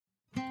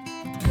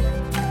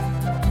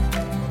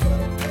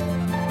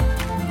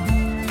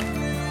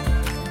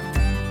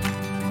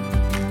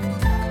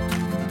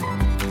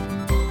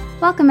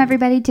Welcome,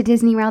 everybody, to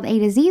Disney World A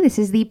to Z. This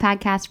is the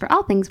podcast for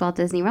all things Walt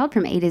Disney World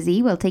from A to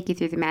Z. We'll take you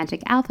through the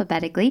magic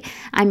alphabetically.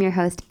 I'm your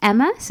host,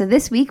 Emma. So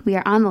this week we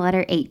are on the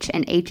letter H,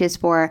 and H is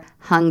for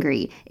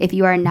hungry. If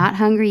you are not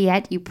hungry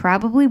yet, you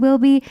probably will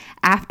be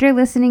after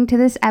listening to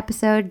this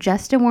episode.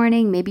 Just a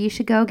warning, maybe you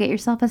should go get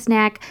yourself a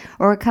snack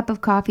or a cup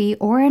of coffee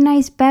or a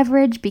nice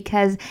beverage,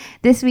 because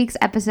this week's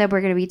episode we're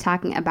going to be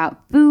talking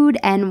about Food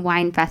and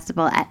Wine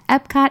Festival at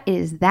Epcot. It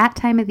is that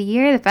time of the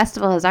year. The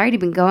festival has already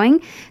been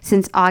going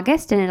since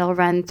August, and it'll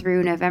run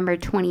through November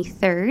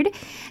 23rd.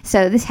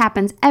 So this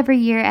happens every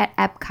year at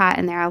Epcot,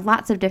 and there are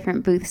lots of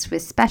different booths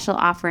with special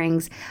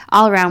offerings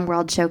all around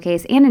World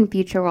Showcase and in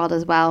Future World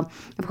as well.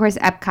 Of course,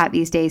 Epcot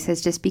these days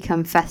has just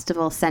become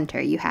festival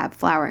center. You have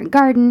Flower and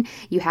Garden,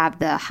 you have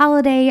the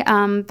Holiday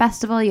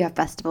Festival, you have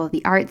Festival of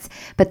the Arts,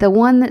 but the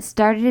one that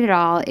started it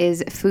all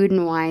is Food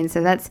and Wine.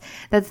 So that's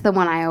the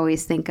one I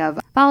always think of.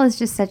 Fall is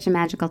just such a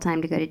magical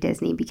time to go to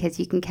Disney because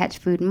you can catch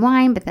food and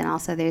wine, but then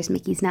also there's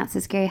Mickey's Not So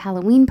Scary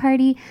Halloween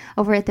Party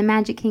over at the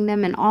Magic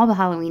Kingdom and all the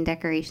Halloween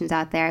decorations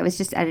out there. I was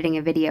just editing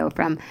a video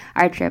from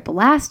our trip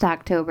last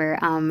October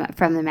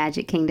from the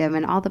Magic Kingdom,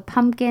 and all the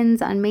pumpkins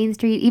on Main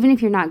Street. Even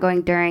if you're not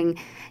going during,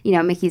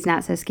 Mickey's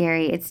Not So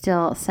Scary, it's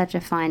still such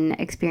a fun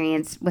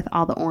experience with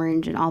all the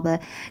orange and all the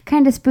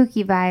kind of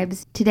spooky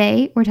vibes.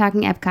 Today, we're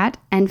talking Epcot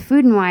and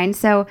Food and Wine.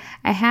 So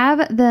I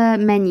have the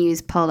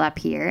menus pulled up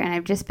here, and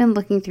I've just been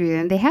looking through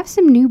them. They have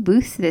some new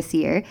booths this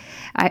year.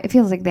 It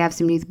feels like they have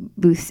some new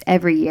booths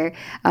every year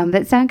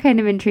that sound kind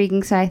of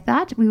intriguing, so I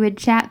thought we would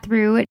chat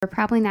through it. We're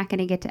probably not going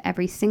to get to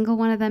every single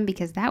one of them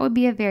because that would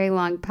be a very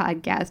long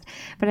podcast,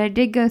 but I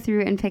did go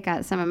through and pick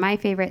out some of my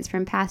favorites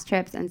from past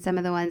trips and some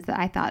of the ones that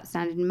I thought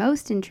sounded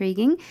most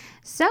intriguing.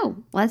 So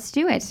let's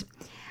do it.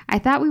 I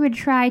thought we would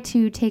try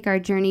to take our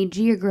journey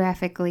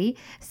geographically,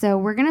 so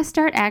we're going to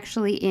start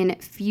actually in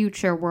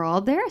Future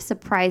World. There are a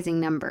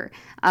surprising number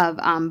of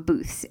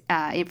booths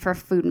for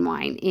Food and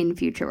Wine in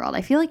Future World.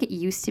 I feel like it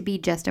used to be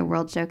just a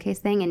World Showcase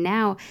thing, and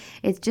now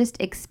it's just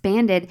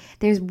expanded.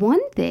 There's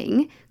one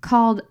thing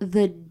called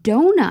the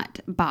Donut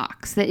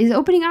Box that is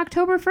opening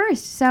October 1st,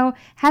 so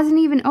hasn't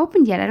even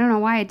opened yet. I don't know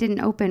why it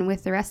didn't open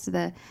with the rest of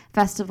the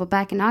festival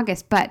back in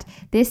August, but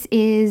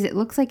it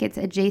looks like it's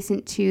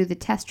adjacent to the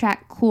Test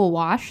Track Cool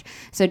Wash,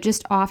 so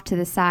just off to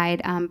the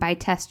side by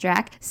Test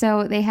Track.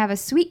 So they have a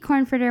sweet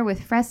corn fritter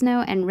with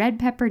Fresno and red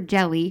pepper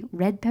jelly,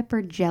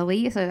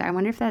 so I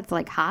wonder if that's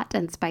like hot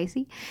and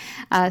spicy,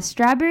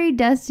 strawberry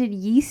dusted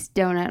yeast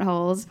donut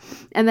holes,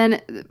 and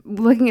then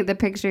looking at the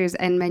pictures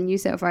and menu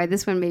so far,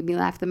 this one made me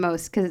laugh the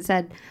most because it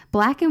said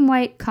black and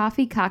white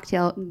coffee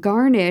cocktail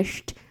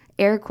garnished,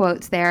 air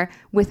quotes there,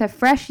 with a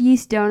fresh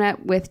yeast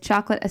donut with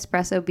chocolate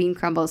espresso bean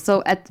crumbles.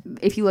 So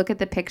if you look at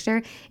the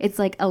picture, it's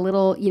like a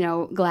little,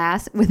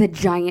 glass with a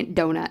giant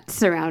donut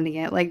surrounding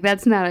it. Like,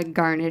 that's not a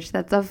garnish.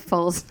 That's a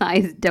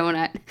full-size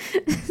donut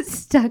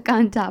stuck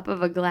on top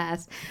of a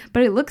glass.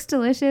 But it looks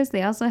delicious.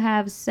 They also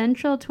have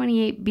Central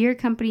 28 Beer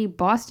Company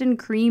Boston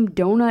Cream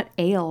Donut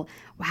Ale.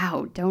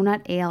 Wow,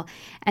 donut ale.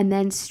 And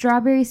then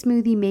strawberry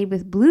smoothie made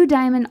with Blue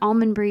Diamond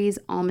Almond Breeze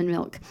almond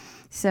milk.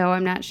 So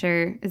I'm not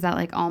sure, is that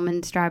like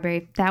almond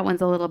strawberry? That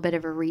one's a little bit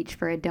of a reach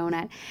for a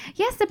donut.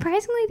 Yes,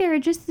 surprisingly, there are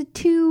just the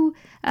two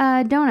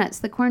donuts,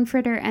 the corn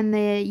fritter and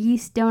the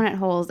yeast donut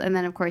holes. And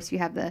then, of course, you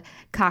have the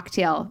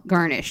cocktail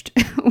garnished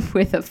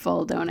with a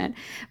full donut.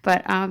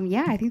 But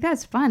yeah, I think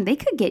that's fun. They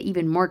could get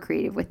even more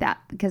creative with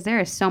that because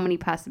there are so many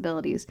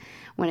possibilities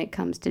when it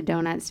comes to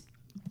donuts.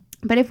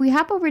 But if we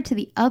hop over to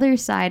the other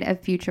side of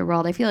Future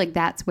World, I feel like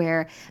that's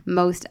where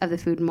most of the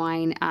Food and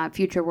Wine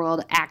Future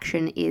World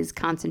action is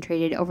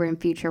concentrated, over in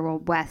Future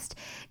World West,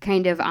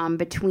 kind of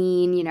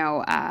between,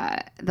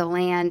 the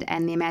land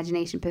and the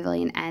Imagination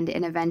Pavilion and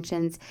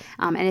Innoventions,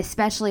 and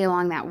especially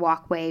along that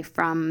walkway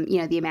from,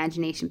 the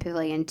Imagination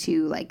Pavilion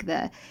to like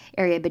the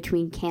area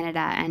between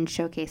Canada and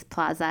Showcase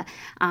Plaza.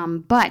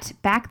 But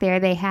back there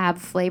they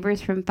have Flavors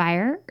from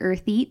Fire,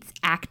 Earth Eats,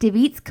 Active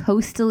Eats,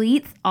 Coastal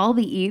Eats, all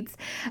the eats.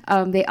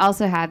 They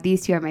also have,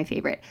 these two are my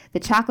favorite, the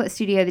Chocolate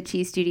Studio, the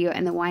Cheese Studio,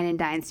 and the Wine and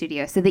Dine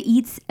Studio. So the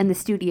eats and the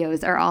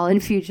studios are all in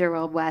Future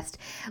World West.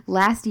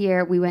 Last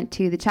year, we went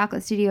to the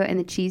Chocolate Studio and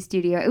the Cheese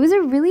Studio. It was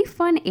a really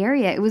fun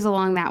area. It was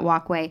along that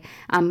walkway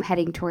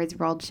heading towards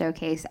World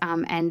Showcase.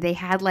 And they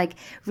had like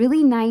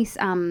really nice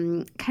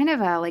kind of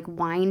a like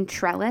wine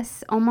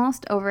trellis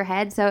almost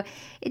overhead. So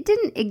it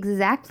didn't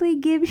exactly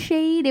give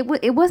shade.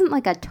 It wasn't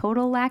like a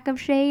total lack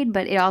of shade,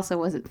 but it also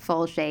wasn't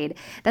full shade.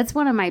 That's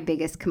one of my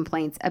biggest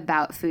complaints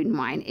about Food and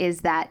Wine,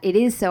 is that it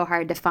is so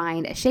hard to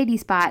find a shady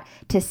spot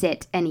to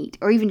sit and eat,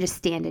 or even just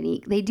stand and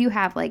eat. They do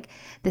have like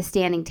the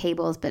standing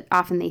tables, but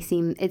often it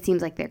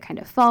seems like they're kind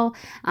of full.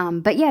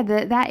 But yeah,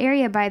 that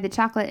area by the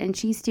Chocolate and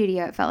Cheese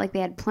Studio, it felt like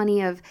they had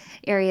plenty of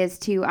areas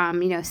to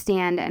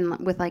stand and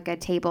with like a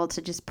table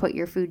to just put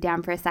your food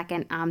down for a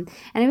second. And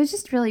it was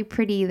just really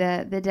pretty,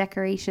 the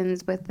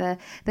decorations with the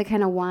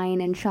kind of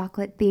wine and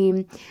chocolate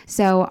theme.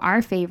 So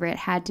our favorite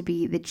had to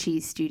be the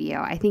Cheese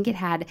Studio. I think it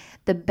had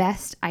the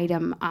best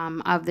item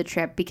of the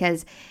trip,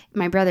 because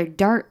my brother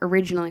Dart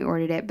originally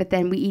ordered it, but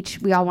then we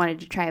all wanted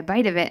to try a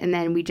bite of it, and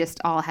then we just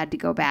all had to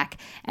go back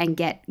and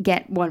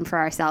get one for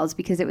ourselves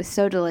because it was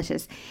so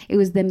delicious. It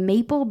was the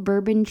maple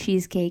bourbon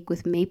cheesecake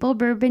with maple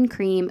bourbon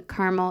cream,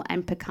 caramel,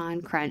 and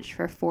pecan crunch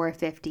for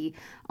 $4.50.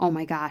 Oh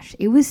my gosh,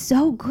 it was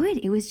so good.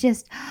 It was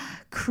just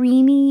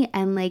creamy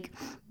and like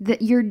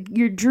your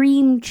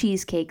dream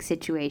cheesecake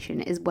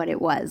situation is what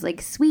it was.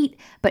 Like sweet,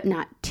 but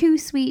not too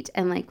sweet,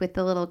 and like with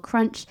the little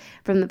crunch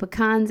from the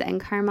pecans and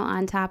caramel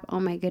on top. Oh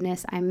my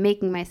goodness, I'm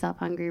making myself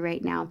hungry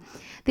right now.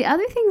 The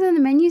other things on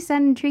the menu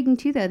sound intriguing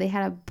too, though. They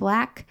had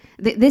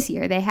this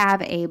year they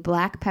have a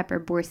black pepper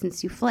boursin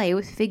souffle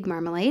with fig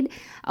marmalade,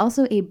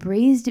 also a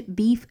braised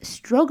beef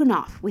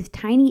stroganoff with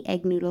tiny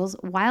egg noodles,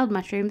 wild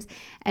mushrooms,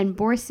 and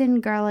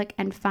boursin garlic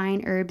and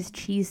fine herbs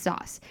cheese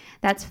sauce.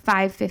 That's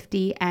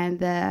 $5.50, and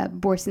the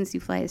boursin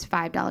souffle is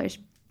 $5.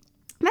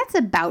 That's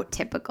about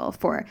typical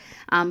for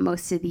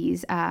most of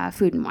these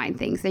food and wine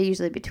things. They're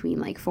usually between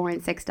like $4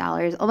 and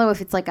 $6. Although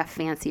if it's like a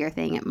fancier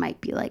thing, it might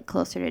be like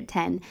closer to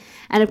 $10.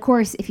 And of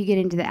course, if you get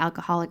into the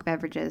alcoholic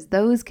beverages,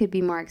 those could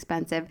be more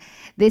expensive.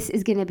 This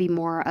is going to be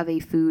more of a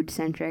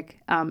food-centric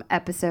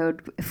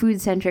episode,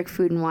 food-centric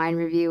food and wine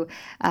review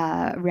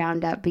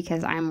roundup,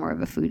 because I'm more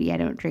of a foodie. I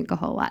don't drink a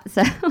whole lot,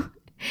 so...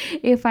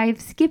 If I'm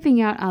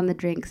skipping out on the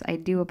drinks, I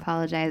do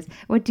apologize.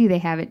 What do they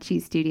have at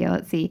Cheese Studio?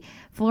 Let's see.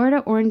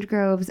 Florida Orange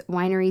Grove's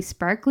Winery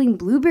Sparkling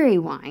Blueberry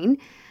Wine,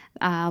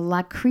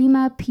 La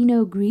Crema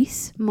Pinot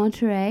Gris,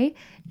 Monterey,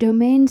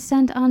 Domaine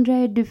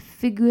Saint-André de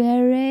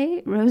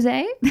Figueres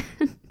Rosé,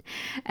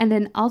 and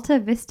an Alta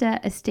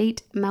Vista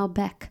Estate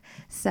Malbec.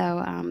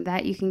 So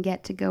that you can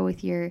get to go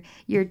with your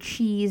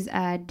cheese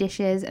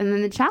dishes. And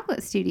then the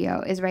Chocolate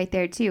Studio is right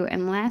there too.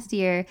 And last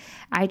year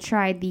I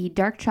tried the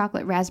dark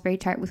chocolate raspberry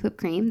tart with whipped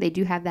cream. They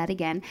do have that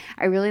again.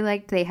 I really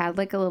liked, they had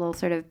like a little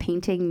sort of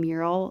painting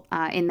mural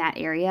in that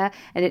area.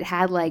 And it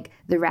had like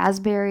the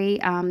raspberry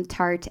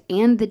tart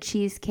and the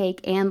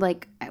cheesecake and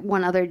like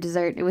one other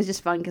dessert. It was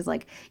just fun because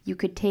like you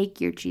could take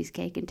your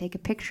cheesecake and take a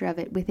picture of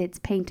it with its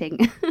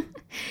painting.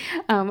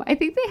 I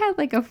think they had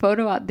like a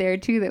photo out there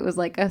too that was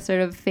like a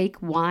sort of fake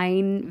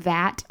wine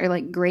vat or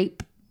like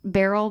grape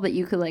barrel that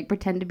you could like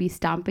pretend to be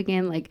stomping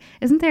in. Like,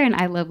 isn't there an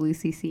I Love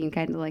Lucy scene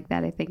kind of like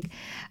that? I think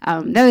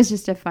that was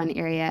just a fun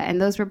area,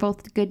 and those were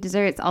both good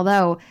desserts.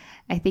 Although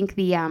I think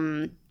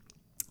the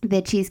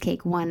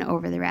cheesecake won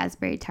over the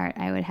raspberry tart,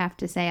 I would have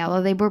to say,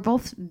 although they were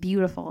both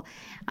beautiful.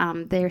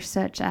 They're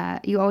such,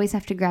 you always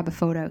have to grab a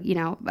photo,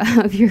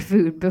 of your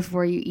food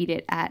before you eat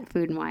it at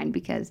Food and Wine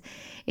because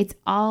it's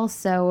all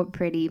so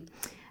pretty.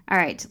 All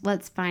right,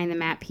 let's find the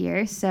map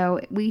here. So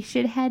we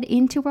should head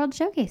into World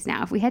Showcase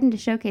now. If we head into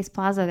Showcase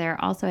Plaza, there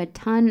are also a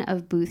ton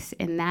of booths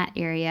in that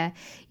area.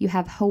 You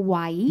have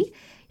Hawaii,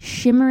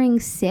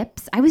 Shimmering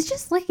Sips. I was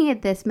just looking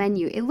at this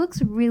menu. It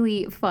looks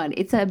really fun.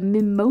 It's a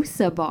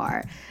mimosa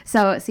bar.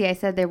 So, see, I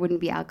said there wouldn't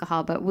be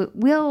alcohol, but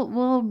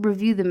we'll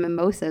review the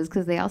mimosas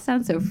because they all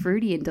sound so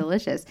fruity and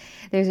delicious.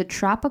 There's a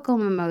tropical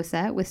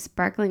mimosa with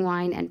sparkling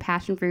wine and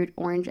passion fruit,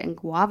 orange, and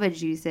guava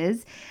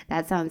juices.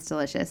 That sounds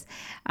delicious.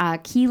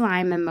 Key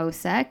lime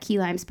mimosa, key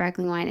lime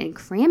sparkling wine, and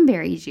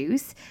cranberry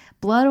juice.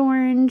 Blood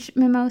orange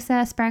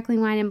mimosa,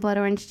 sparkling wine and blood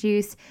orange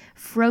juice,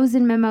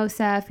 frozen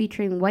mimosa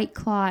featuring White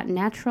Claw,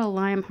 natural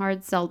lime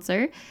hard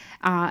seltzer,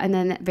 and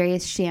then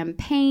various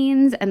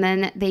champagnes. And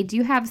then they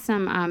do have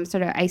some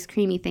sort of ice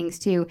creamy things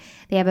too.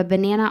 They have a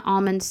banana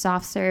almond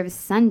soft serve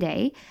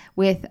sundae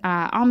with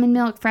almond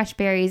milk, fresh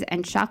berries,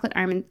 and chocolate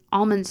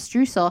almond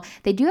streusel.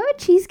 They do have a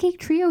cheesecake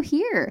trio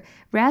here.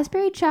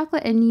 Raspberry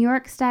chocolate and New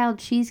York style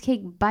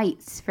cheesecake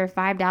bites for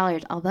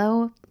 $5.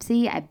 Although,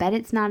 see, I bet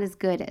it's not as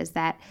good as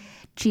that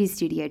Cheese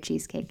Studio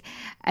cheesecake.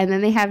 And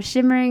then they have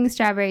shimmering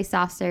strawberry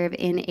soft serve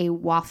in a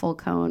waffle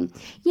cone.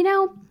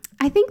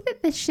 I think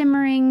that the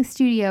Shimmering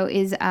Studio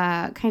is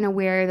kind of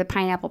where the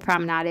Pineapple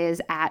Promenade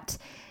is at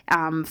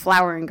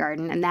Flower and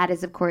Garden. And that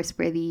is, of course,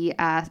 where the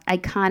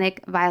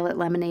iconic Violet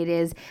Lemonade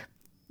is.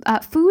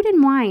 Food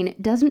and Wine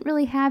doesn't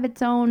really have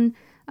its own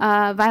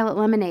Violet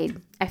Lemonade,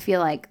 I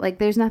feel like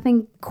there's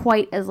nothing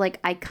quite as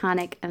like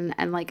iconic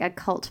and like a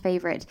cult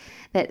favorite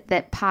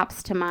that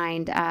pops to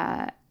mind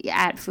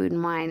at Food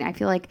and Wine. I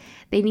feel like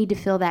they need to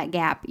fill that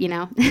gap,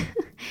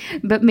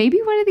 but maybe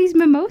one of these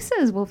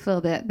mimosas will fill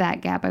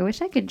that gap. I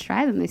wish I could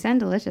try them. They sound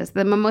delicious.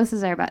 The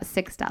mimosas are about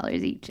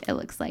 $6 each, it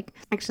looks like.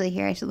 Actually,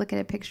 here, I should look at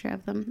a picture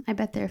of them. I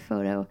bet they're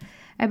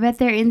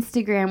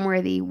Instagram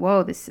worthy.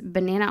 Whoa, this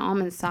banana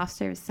almond soft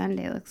serve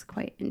sundae looks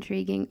quite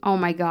intriguing. Oh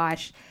my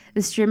gosh.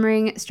 The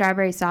shimmering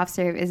strawberry soft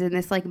serve is in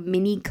this like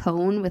mini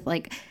cone with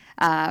like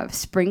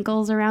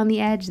sprinkles around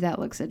the edge. That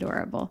looks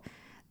adorable.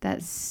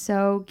 That's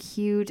so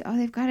cute. Oh,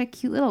 they've got a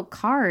cute little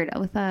card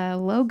with a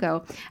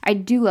logo. I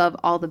do love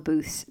all the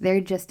booths.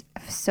 They're just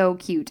so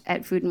cute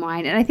at Food and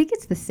Wine. And I think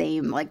it's the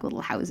same like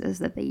little houses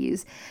that they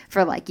use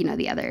for like,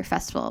 the other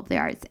Festival of the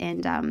Arts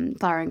and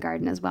Flower and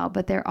Garden as well.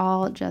 But they're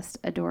all just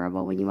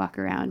adorable when you walk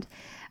around.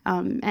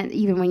 And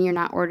even when you're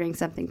not ordering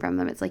something from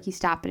them, it's like you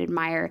stop and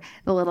admire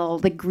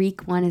the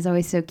Greek one is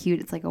always so cute.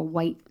 It's like a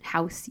white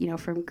house,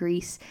 from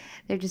Greece.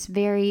 They're just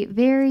very,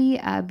 very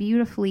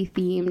beautifully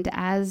themed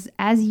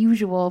as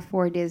usual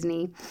for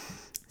Disney.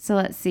 So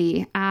let's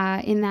see.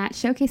 In that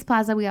Showcase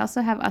Plaza, we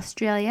also have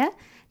Australia,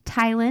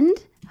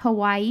 Thailand,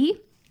 Hawaii,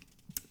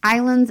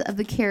 Islands of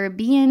the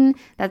Caribbean.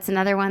 That's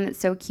another one that's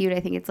so cute. I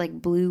think it's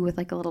like blue with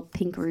like a little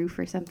pink roof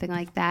or something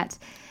like that.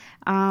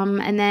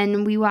 And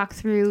then we walk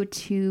through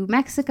to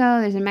Mexico.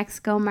 There's a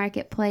Mexico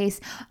marketplace.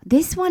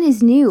 This one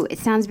is new. It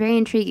sounds very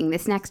intriguing.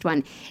 This next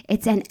one,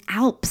 it's an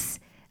Alps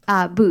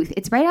booth.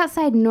 It's right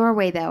outside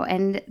Norway, though,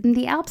 and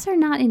the Alps are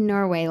not in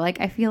Norway. Like,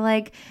 I feel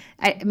like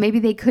maybe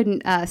they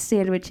couldn't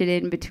sandwich it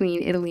in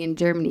between Italy and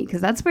Germany,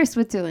 because that's where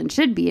Switzerland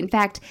should be. In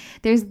fact,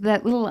 there's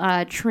that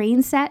little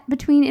train set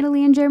between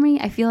Italy and Germany.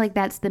 I feel like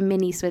that's the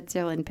mini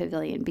Switzerland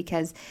pavilion,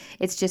 because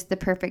it's just the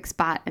perfect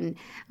spot, and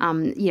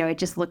it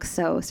just looks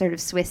so sort of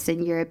Swiss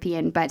and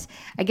European. But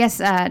I guess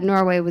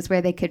Norway was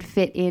where they could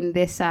fit in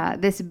this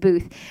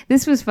booth.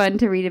 This was fun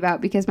to read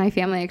about because my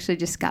family actually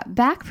just got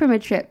back from a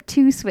trip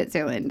to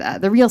Switzerland,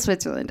 the real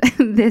Switzerland,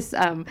 this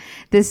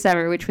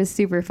summer, which was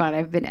super fun.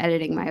 I've been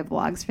editing my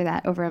vlogs for that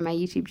over on my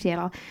YouTube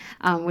channel,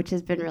 which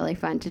has been really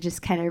fun to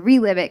just kind of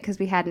relive it because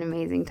we had an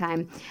amazing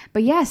time.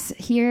 But yes,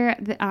 here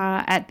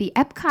at the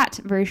Epcot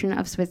version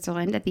of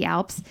Switzerland at the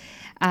Alps,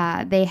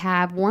 they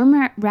have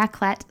warm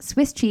raclette,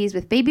 Swiss cheese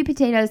with baby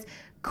potatoes,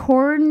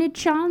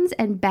 cornichons,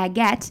 and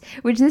baguette,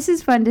 which this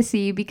is fun to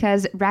see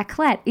because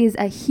raclette is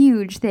a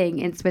huge thing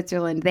in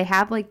Switzerland. They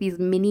have like these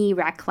mini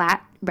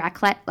raclette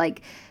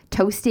like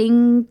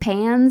toasting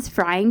pans,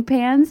 frying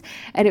pans,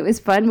 and it was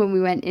fun when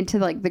we went into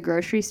like the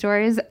grocery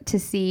stores to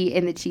see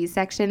in the cheese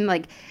section,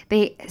 like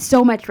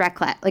so much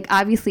raclette. Like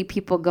obviously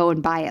people go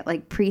and buy it,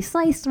 like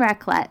pre-sliced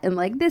raclette and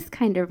like this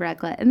kind of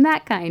raclette and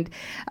that kind,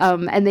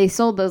 and they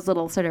sold those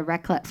little sort of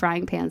raclette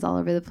frying pans all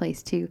over the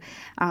place too.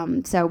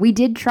 So we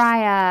did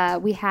try.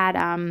 We had.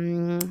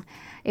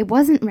 It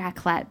wasn't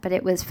raclette, but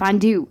it was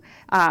fondue,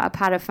 a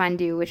pot of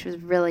fondue, which was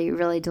really,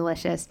 really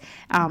delicious.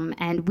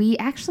 And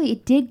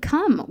it did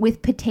come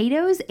with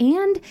potatoes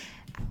and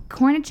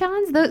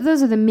cornichons.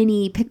 Those are the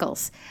mini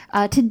pickles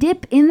to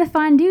dip in the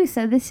fondue.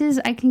 So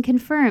I can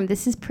confirm,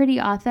 this is pretty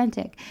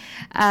authentic.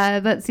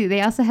 Let's see.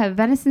 They also have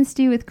venison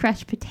stew with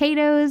crushed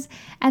potatoes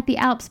at the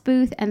Alps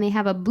booth, and they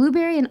have a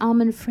blueberry and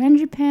almond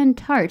frangipane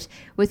tart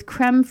with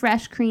creme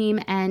fraiche cream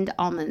and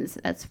almonds.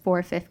 That's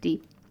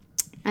 $4.50.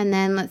 And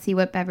then let's see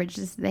what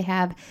beverages they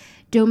have.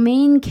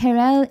 Domaine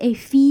Carrel et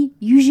Fille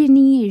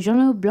Eugénie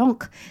Jeannot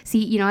Blanc.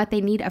 See, you know what?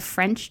 They need a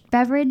French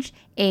beverage,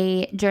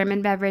 a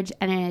German beverage,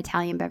 and an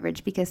Italian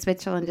beverage, because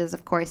Switzerland is,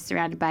 of course,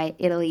 surrounded by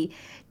Italy,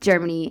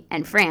 Germany,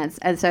 and France.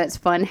 And so it's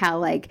fun how,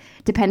 like,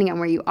 depending on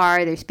where you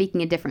are, they're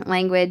speaking a different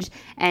language.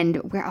 And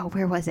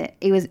where was it?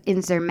 It was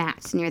in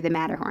Zermatt, near the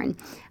Matterhorn.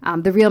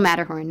 The real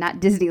Matterhorn, not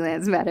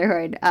Disneyland's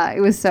Matterhorn. It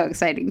was so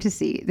exciting to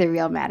see the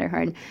real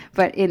Matterhorn.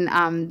 But in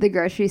the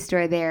grocery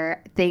store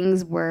there,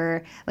 things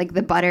were, like,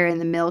 the butter and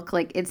the milk,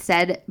 like, it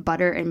said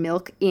butter and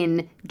milk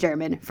in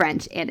German,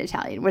 French, and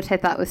Italian, which I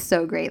thought was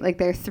so great. Like,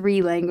 there are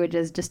 3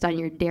 languages just on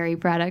your dairy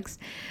products.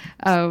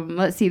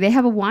 Let's see. They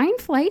have a wine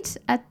flight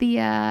at the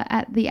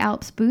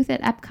Alps booth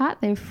at Epcot.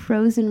 They have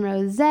frozen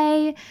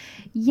rosé.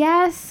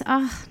 Yes.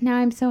 Oh, now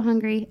I'm so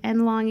hungry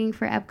and longing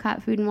for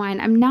Epcot food and wine.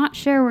 I'm not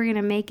sure we're going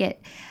to make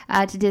it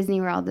to Disney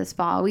World this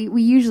fall.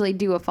 We usually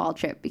do a fall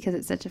trip because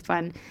it's such a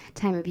fun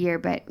time of year,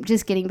 but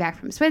just getting back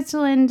from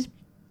Switzerland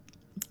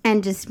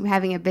and just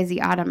having a busy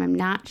autumn, I'm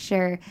not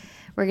sure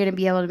we're going to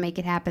be able to make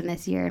it happen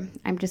this year.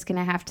 I'm just going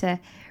to have to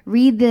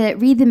read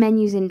the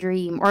menus and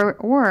dream,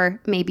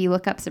 or maybe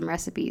look up some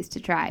recipes to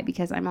try,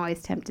 because I'm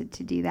always tempted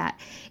to do that.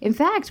 In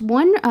fact,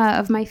 one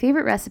of my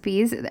favorite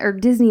recipes, or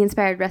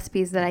Disney-inspired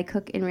recipes that I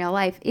cook in real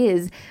life,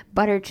 is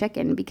butter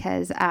chicken,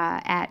 because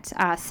at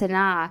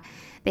Sanaa,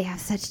 they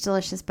have such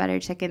delicious butter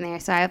chicken there.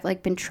 So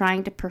I've been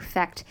trying to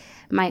perfect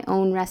my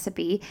own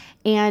recipe.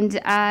 And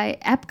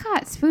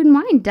Epcot's Food and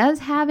Wine does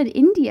have an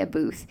India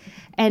booth.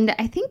 And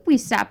I think we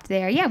stopped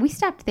there. Yeah, we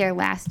stopped there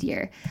last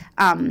year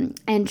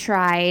and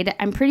tried,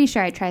 I'm pretty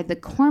sure I tried the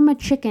korma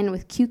chicken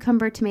with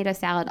cucumber, tomato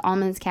salad,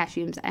 almonds,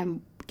 cashews,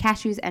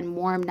 and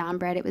warm naan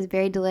bread. It was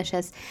very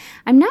delicious.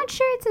 I'm not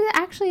sure it's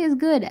actually as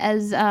good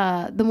as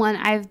the one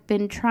I've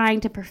been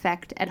trying to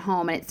perfect at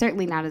home, and it's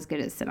certainly not as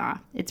good as Sanaa.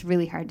 It's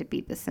really hard to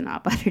beat the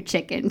Sanaa butter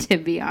chicken, to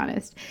be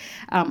honest.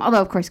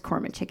 Although, of course,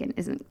 korma chicken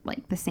isn't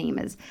the same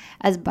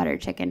as butter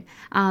chicken.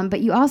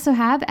 But you also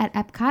have at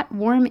Epcot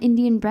warm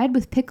Indian bread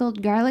with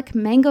pickled garlic,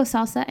 mango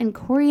salsa, and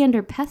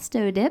coriander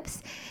pesto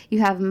dips. You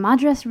have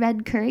Madras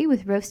red curry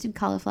with roasted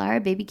cauliflower,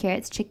 baby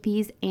carrots,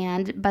 chickpeas,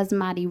 and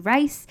basmati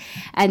rice.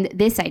 And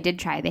this I did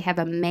try. They have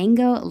a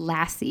mango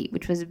lassi,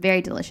 which was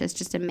very delicious,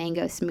 just a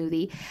mango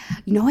smoothie.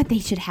 You know what they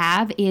should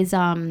have is, they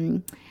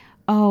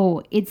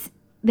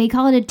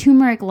call it a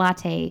turmeric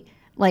latte,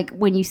 like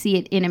when you see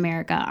it in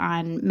America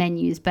on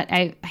menus, but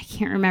I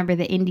can't remember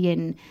the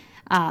Indian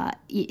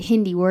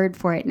Hindi word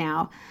for it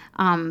now.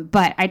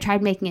 But I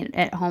tried making it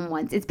at home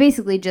once. It's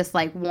basically just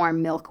like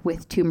warm milk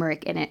with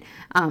turmeric in it.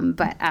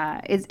 But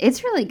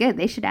it's really good.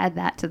 They should add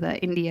that to the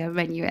India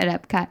menu at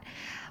Epcot.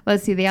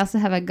 Let's see. They also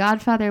have a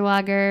Godfather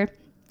lager,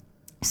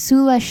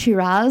 Sula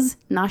Shiraz,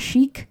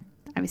 Nashik.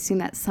 I assume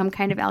that's some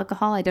kind of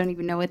alcohol. I don't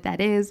even know what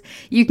that is.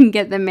 You can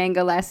get the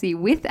mango lassi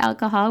with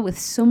alcohol with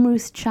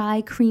Somrus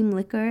chai cream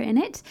liquor in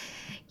it.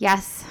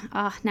 Yes.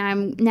 Now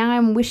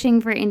I'm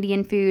wishing for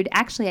Indian food.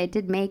 Actually, I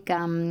did make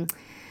Saag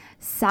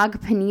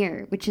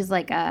paneer, which is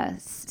like I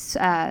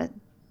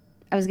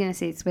was gonna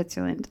say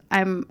Switzerland.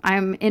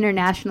 I'm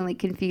internationally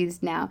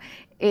confused now.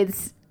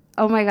 It's,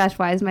 oh my gosh,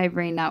 why is my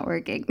brain not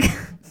working?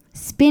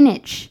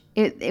 Spinach.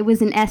 It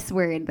was an S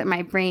word that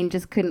my brain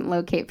just couldn't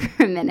locate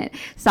for a minute.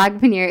 Saag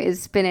paneer is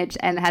spinach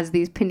and has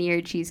these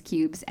paneer cheese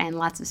cubes and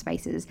lots of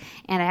spices.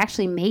 And I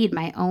actually made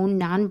my own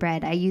naan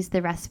bread. I used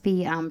the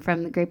recipe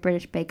from the Great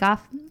British Bake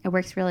Off. It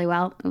works really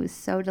well. It was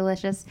so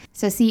delicious.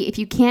 So see, if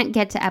you can't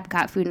get to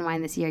Epcot Food and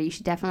Wine this year, you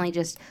should definitely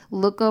just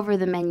look over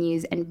the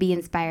menus and be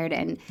inspired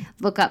and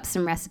look up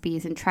some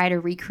recipes and try to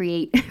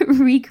recreate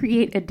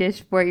a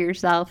dish for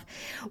yourself.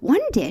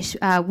 One dish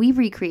we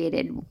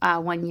recreated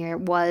one year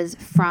was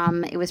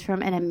from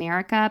an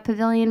America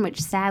pavilion,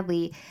 which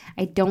sadly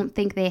I don't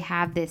think they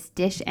have this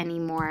dish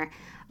anymore.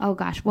 Oh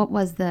gosh, what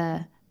was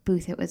the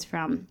booth it was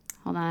from?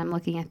 Hold on, I'm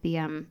looking at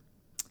the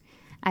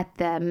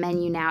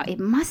menu now. It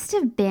must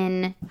have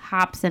been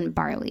hops and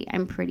barley,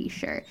 I'm pretty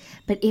sure.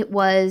 But it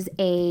was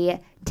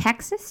a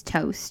Texas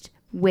toast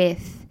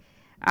with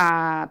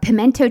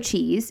pimento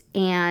cheese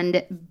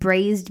and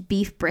braised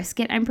beef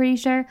brisket, I'm pretty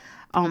sure.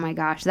 Oh my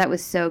gosh, that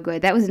was so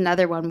good. That was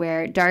another one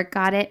where Dark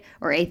got it,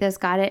 or Athos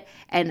got it,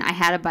 and I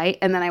had a bite,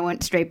 and then I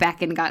went straight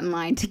back and got in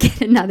line to get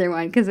another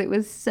one because it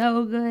was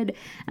so good.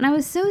 And I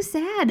was so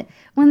sad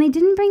when they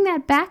didn't bring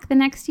that back the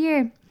next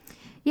year.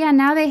 Yeah,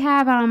 now they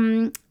have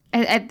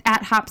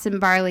at Hops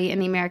and Barley in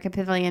the America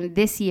Pavilion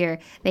this year,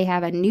 they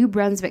have a New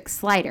Brunswick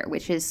slider,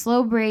 which is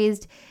slow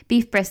braised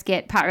beef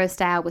brisket, pot roast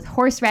style, with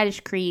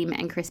horseradish cream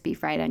and crispy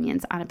fried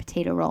onions on a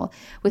potato roll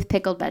with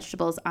pickled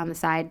vegetables on the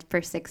side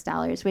for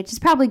 $6, which is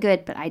probably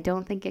good, but I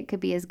don't think it could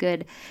be as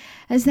good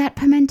as that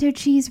pimento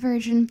cheese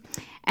version.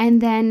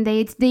 And then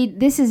this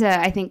is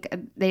I think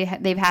they've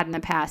had in the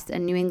past a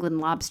New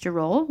England lobster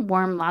roll,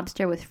 warm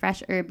lobster with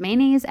fresh herb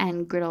mayonnaise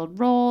and griddled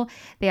roll.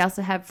 They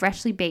also have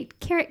freshly baked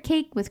carrot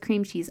cake with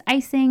cream cheese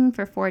icing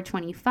for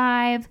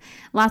 $4.25.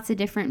 Lots of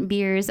different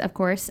beers, of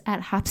course, at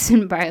Hops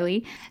and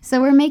Barley.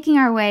 So we're making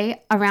our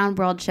way around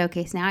World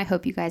Showcase now. I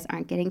hope you guys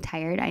aren't getting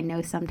tired. I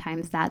know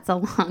sometimes that's a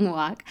long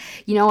walk.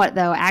 You know what,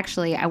 though?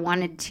 Actually, I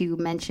wanted to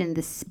mention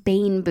the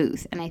Spain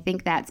booth, and I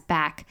think that's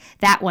back.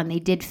 That one, they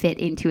did fit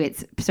into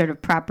its sort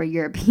of proper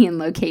European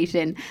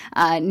location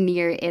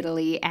near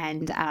Italy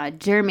and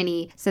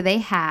Germany. So they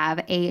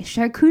have a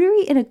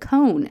charcuterie in a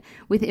cone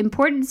with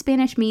imported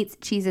Spanish meats,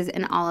 cheeses,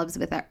 and olives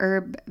with a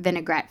herb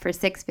vinaigrette for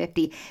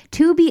 $6.50.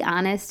 To be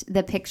honest,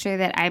 the picture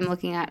that I'm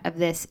looking at of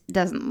this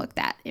doesn't look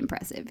that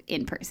impressive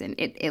in person.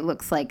 It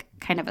looks like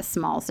kind of a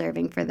small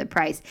serving for the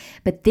price.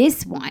 But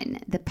this one,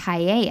 the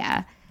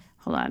paella,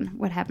 hold on,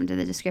 what happened to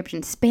the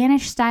description?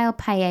 Spanish-style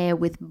paella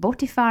with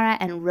botifara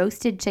and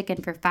roasted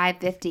chicken for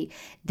 $5.50.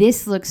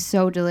 This looks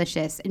so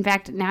delicious. In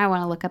fact, now I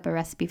want to look up a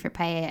recipe for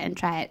paella and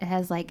try it. It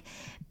has like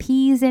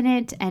peas in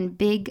it and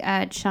big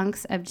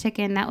chunks of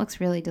chicken. That looks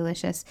really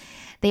delicious.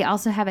 They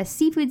also have a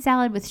seafood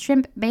salad with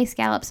shrimp, bay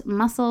scallops,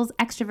 mussels,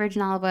 extra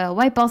virgin olive oil,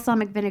 white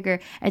balsamic vinegar,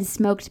 and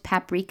smoked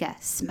paprika.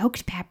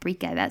 Smoked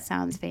paprika, that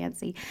sounds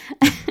fancy.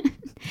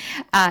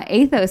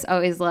 Athos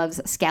always loves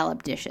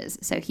scallop dishes,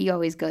 so he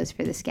always goes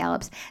for the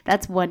scallops.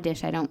 That's one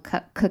dish I don't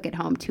cook at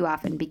home too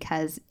often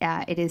because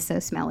it is so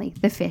smelly.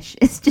 The fish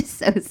is just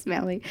so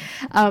smelly.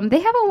 They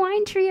have a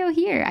wine trio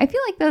here. I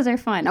feel like those are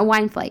fun. A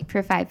wine flight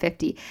for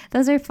 $5.50.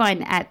 Those are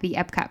fun at the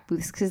Epcot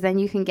booths because then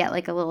you can get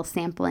like a little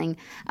sampling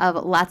of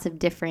lots of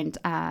different,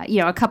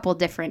 a couple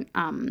different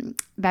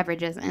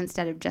beverages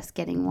instead of just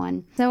getting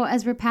one. So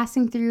as we're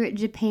passing through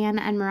Japan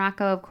and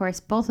Morocco, of course,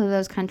 both of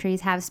those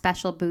countries have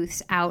special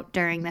booths out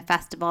during the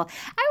festival.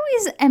 I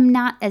always am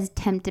not as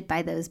tempted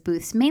by those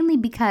booths, mainly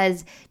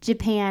because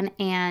Japan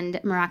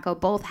and Morocco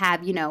both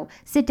have,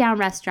 sit-down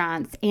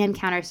restaurants and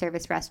counter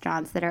service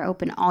restaurants that are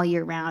open all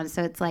year round.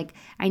 So it's like,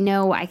 I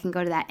know I can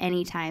go to that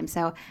anytime.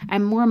 So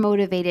I'm more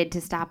motivated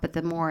to stop at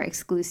the more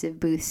exclusive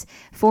booths.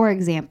 For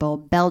example,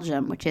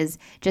 Belgium, which is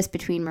just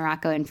between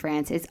Morocco and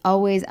France, is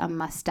always a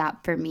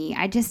must-stop for me.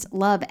 I just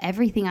love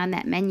everything on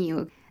that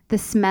menu. The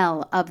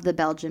smell of the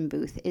Belgian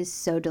booth is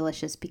so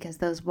delicious because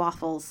those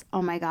waffles,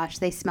 oh my gosh,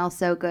 they smell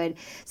so good.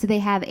 So they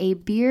have a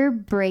beer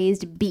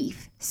braised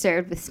beef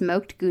served with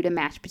smoked Gouda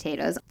mashed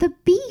potatoes. The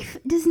beef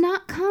does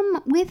not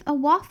come with a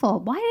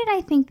waffle. Why did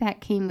I think that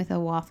came with a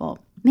waffle?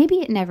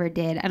 Maybe it never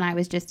did, and I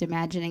was just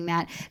imagining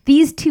that.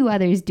 These two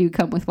others do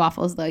come with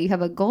waffles, though. You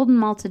have a golden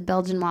malted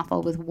Belgian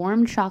waffle with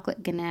warm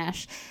chocolate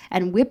ganache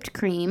and whipped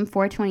cream,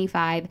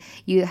 $4.25.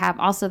 You have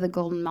also the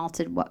golden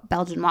malted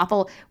Belgian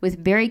waffle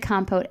with berry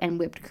compote and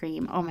whipped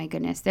cream. Oh my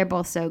goodness, they're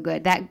both so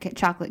good. That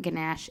chocolate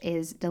ganache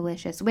is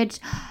delicious, which,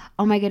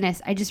 oh my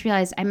goodness, I just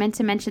realized I meant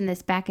to mention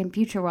this back in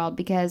Future World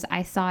because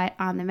I saw it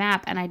on the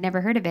map and I'd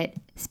never heard of it.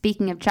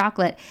 Speaking of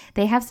chocolate,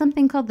 they have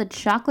something called the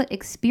Chocolate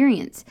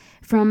Experience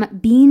from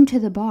Bean to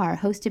the Bar,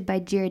 hosted by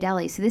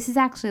Ghirardelli. So this is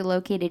actually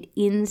located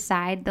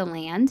inside the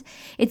land.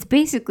 It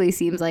basically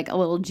seems like a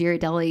little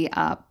Ghirardelli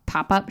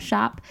pop-up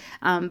shop,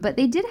 but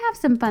they did have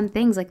some fun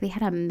things. Like they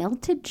had a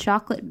melted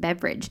chocolate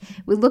beverage,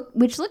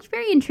 which looked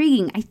very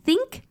intriguing. I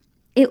think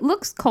it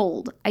looks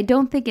cold. I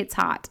don't think it's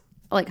hot,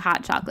 like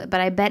hot chocolate, but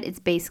I bet it's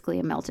basically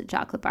a melted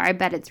chocolate bar. I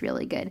bet it's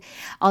really good.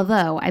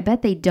 Although I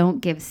bet they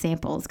don't give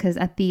samples, because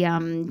at the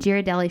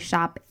Ghirardelli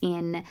shop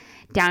in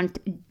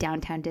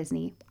downtown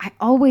Disney, I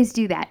always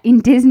do that, in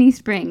Disney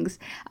Springs,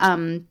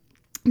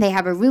 they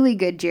have a really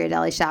good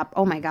Ghirardelli shop.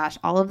 Oh my gosh,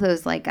 all of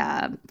those like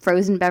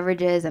frozen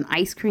beverages and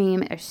ice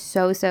cream are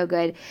so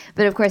good.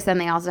 But of course, then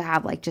they also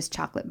have like just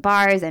chocolate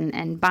bars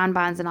and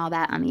bonbons and all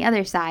that on the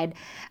other side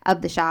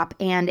of the shop.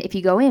 And if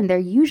you go in, they're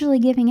usually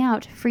giving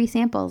out free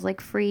samples, like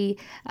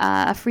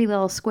a free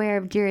little square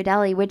of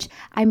Ghirardelli, which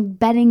I'm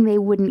betting they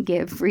wouldn't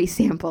give free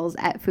samples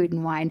at Food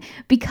and Wine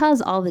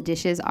because all the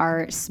dishes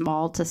are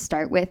small to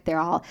start with. They're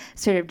all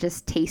sort of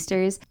just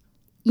tasters.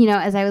 You know,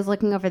 as I was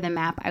looking over the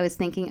map, I was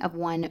thinking of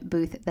one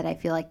booth that I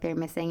feel like they're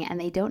missing, and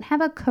they don't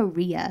have a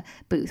Korea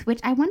booth,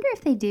 which I wonder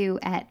if they do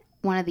at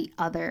one of the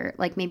other,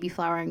 like maybe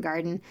Flower and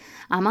Garden.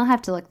 I'll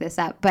have to look this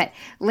up. But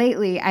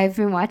lately, I've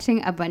been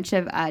watching a bunch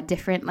of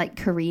different like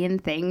Korean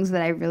things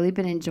that I've really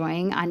been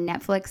enjoying on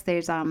Netflix.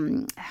 There's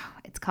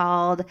it's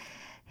called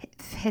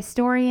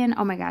Historian.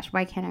 Oh my gosh,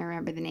 why can't I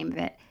remember the name of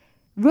it?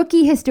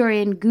 Rookie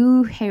historian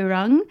Gu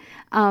Hae-rung,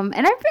 and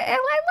I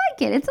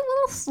like it. It's a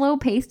little slow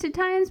paced at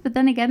times, but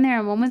then again, there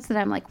are moments that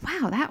I'm like,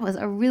 wow, that was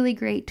a really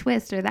great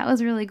twist, or that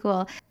was really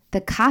cool. The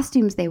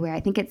costumes they wear,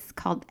 I think it's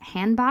called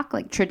hanbok,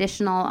 like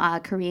traditional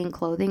Korean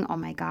clothing. Oh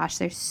my gosh,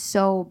 they're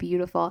so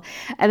beautiful.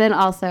 And then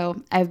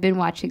also, I've been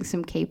watching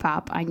some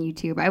K-pop on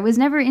YouTube. I was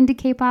never into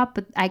K-pop,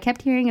 but I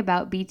kept hearing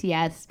about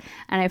BTS,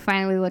 and I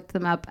finally looked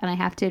them up, and I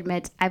have to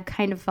admit, I've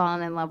kind of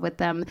fallen in love with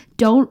them.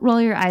 Don't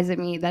roll your eyes at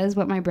me. That is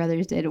what my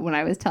brothers did when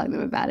I was telling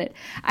them about it.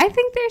 I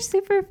think they're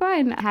super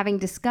fun. Having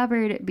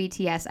discovered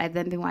BTS, I've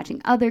then been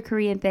watching other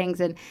Korean things,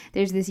 and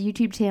there's this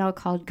YouTube channel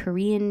called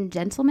Korean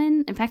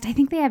Gentlemen. In fact, I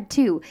think they have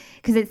two,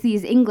 because it's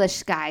these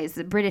English guys,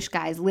 the British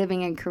guys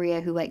living in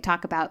Korea who like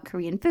talk about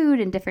Korean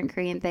food and different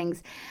Korean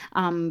things.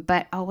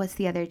 What's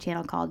the other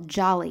channel called?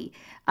 Jolly.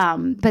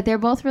 But they're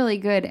both really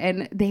good,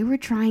 and they were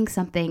trying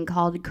something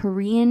called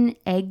Korean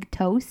egg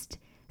toast.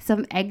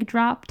 Some egg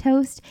drop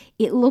toast.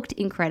 It looked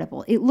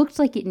incredible. It looked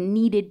like it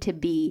needed to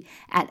be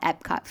at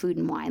Epcot Food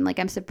and Wine. Like,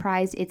 I'm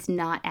surprised it's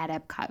not at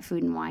Epcot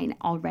Food and Wine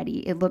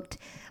already. It looked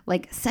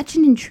like such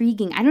an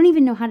intriguing, I don't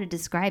even know how to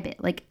describe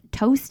it, like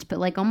toast, but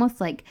like almost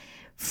like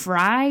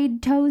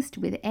fried toast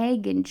with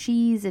egg and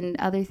cheese and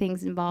other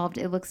things involved.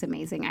 It looks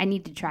amazing. I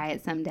need to try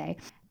it someday.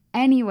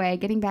 Anyway,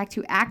 getting back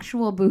to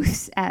actual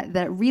booths,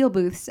 the real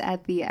booths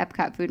at the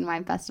Epcot Food and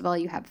Wine Festival,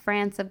 you have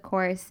France, of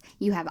course.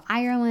 You have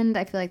Ireland.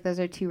 I feel like those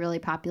are two really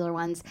popular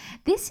ones.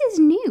 This is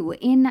new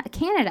in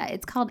Canada.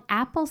 It's called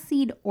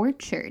Appleseed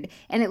Orchard,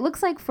 and it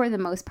looks like for the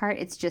most part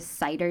it's just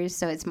ciders,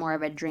 so it's more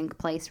of a drink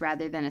place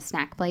rather than a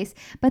snack place.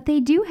 But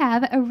they do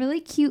have a really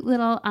cute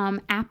little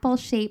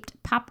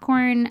apple-shaped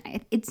popcorn.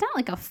 It's not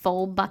like a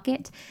full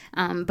bucket,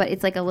 but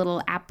it's like a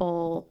little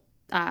apple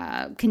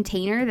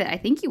container that I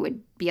think you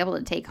would be able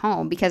to take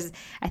home, because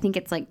I think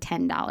it's like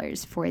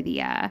 $10 for the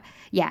at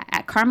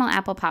caramel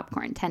apple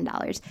popcorn,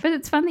 $10. But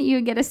it's fun that you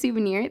would get a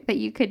souvenir that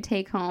you could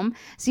take home.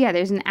 So yeah,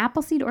 there's an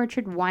Appleseed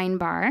Orchard wine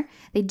bar.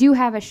 They do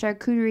have a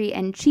charcuterie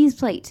and cheese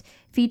plate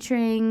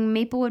featuring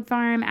Maplewood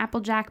Farm,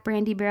 Applejack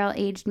Brandy Barrel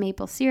Aged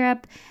Maple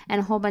Syrup,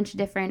 and a whole bunch of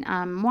different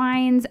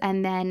wines.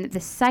 And then the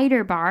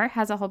cider bar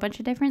has a whole bunch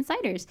of different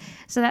ciders.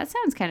 So that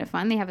sounds kind of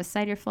fun. They have a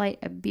cider flight,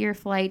 a beer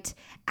flight,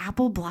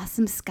 Apple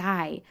Blossom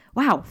Sky.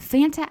 Wow,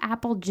 Fanta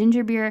Apple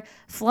Ginger Beer,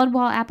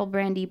 Floodwall Apple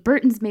Brandy,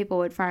 Burton's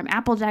Maplewood Farm,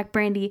 Applejack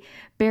Brandy,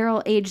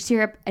 Barrel Aged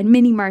Syrup, and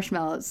mini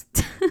marshmallows.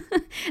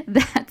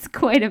 That's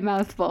quite a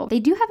mouthful. They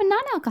do have a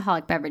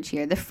non-alcoholic beverage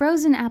here, the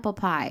frozen apple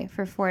pie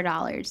for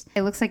 $4.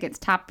 It looks like it's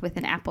topped with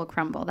an apple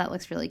crumble. That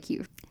looks really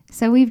cute.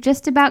 So we've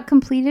just about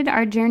completed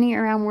our journey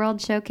around World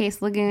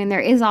Showcase Lagoon. There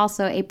is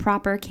also a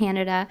proper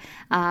Canada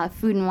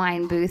Food and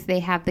Wine booth.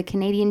 They have the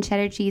Canadian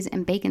cheddar cheese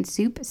and bacon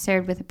soup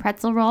served with a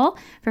pretzel roll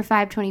for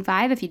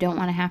 $5.25 if you don't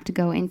want to have to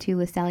go into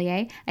Le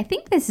Cellier. I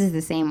think this is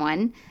the same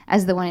one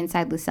as the one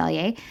inside Le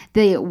Cellier.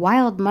 The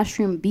wild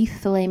mushroom beef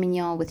filet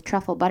mignon with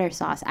truffle butter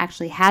sauce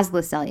actually has Le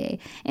Le Cellier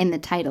in the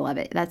title of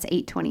it. That's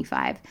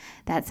 $8.25.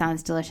 That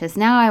sounds delicious.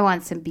 Now I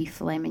want some beef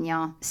filet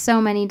mignon.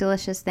 So many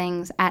delicious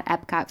things at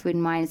Epcot Food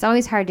and Wine. It's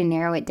always hard to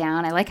narrow it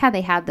down. I like how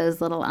they have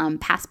those little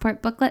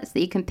passport booklets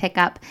that you can pick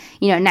up,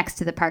 next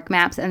to the park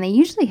maps, and they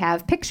usually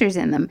have pictures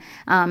in them.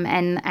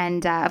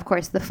 And of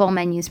course, the full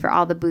menus for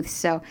all the booths.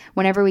 So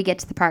whenever we get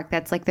to the park,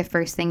 that's like the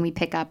first thing we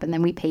pick up, and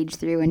then we page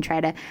through and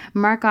try to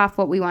mark off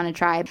what we want to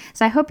try.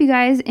 So I hope you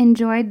guys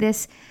enjoyed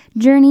this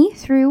journey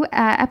through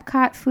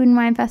Epcot Food and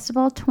Wine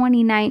Festival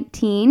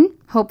 2019.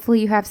 Hopefully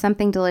you have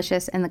something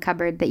delicious in the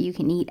cupboard that you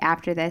can eat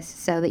after this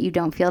so that you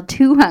don't feel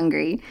too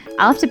hungry.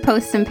 I'll have to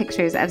post some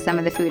pictures of some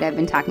of the food I've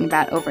been talking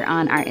about over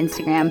on our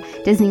Instagram,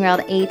 Disney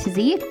World A to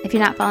Z. If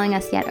you're not following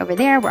us yet over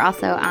there, we're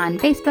also on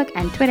Facebook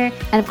and Twitter.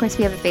 And of course,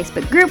 we have a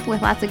Facebook group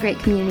with lots of great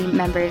community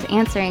members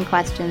answering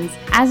questions.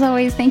 As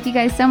always, thank you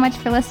guys so much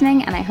for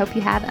listening, and I hope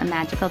you have a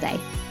magical day.